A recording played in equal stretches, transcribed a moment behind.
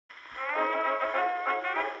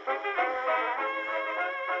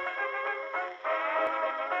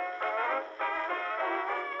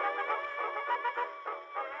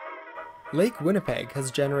Lake Winnipeg has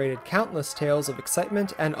generated countless tales of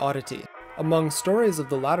excitement and oddity. Among stories of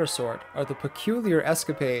the latter sort are the peculiar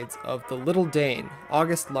escapades of the Little Dane,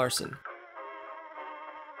 August Larson.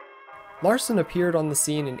 Larson appeared on the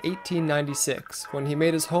scene in 1896 when he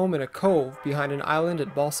made his home in a cove behind an island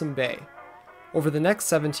at Balsam Bay. Over the next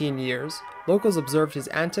 17 years, locals observed his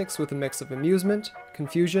antics with a mix of amusement,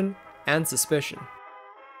 confusion, and suspicion.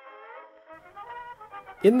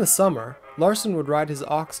 In the summer, Larson would ride his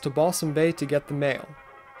ox to Balsam Bay to get the mail.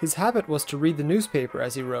 His habit was to read the newspaper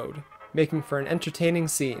as he rode, making for an entertaining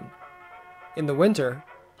scene. In the winter,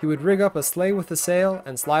 he would rig up a sleigh with a sail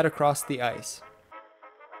and slide across the ice.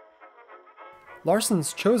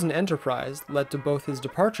 Larson's chosen enterprise led to both his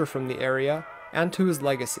departure from the area and to his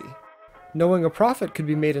legacy. Knowing a profit could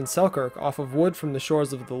be made in Selkirk off of wood from the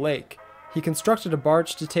shores of the lake, he constructed a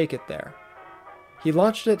barge to take it there. He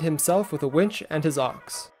launched it himself with a winch and his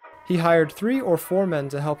ox. He hired 3 or 4 men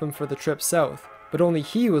to help him for the trip south, but only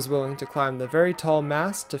he was willing to climb the very tall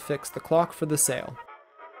mast to fix the clock for the sail.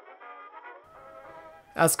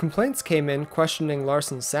 As complaints came in questioning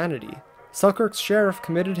Larson's sanity, Selkirk's sheriff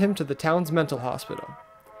committed him to the town's mental hospital.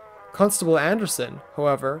 Constable Anderson,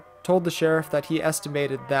 however, told the sheriff that he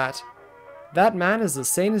estimated that man is as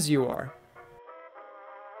sane as you are."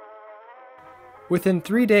 Within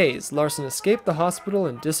 3 days, Larson escaped the hospital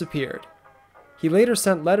and disappeared. He later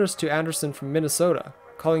sent letters to Anderson from Minnesota,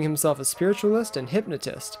 calling himself a spiritualist and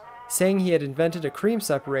hypnotist, saying he had invented a cream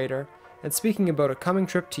separator, and speaking about a coming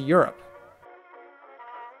trip to Europe.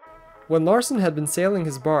 When Larson had been sailing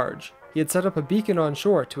his barge, he had set up a beacon on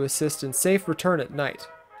shore to assist in safe return at night.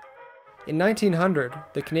 In 1900,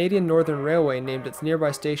 the Canadian Northern Railway named its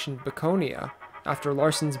nearby station Beaconia after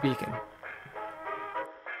Larson's beacon.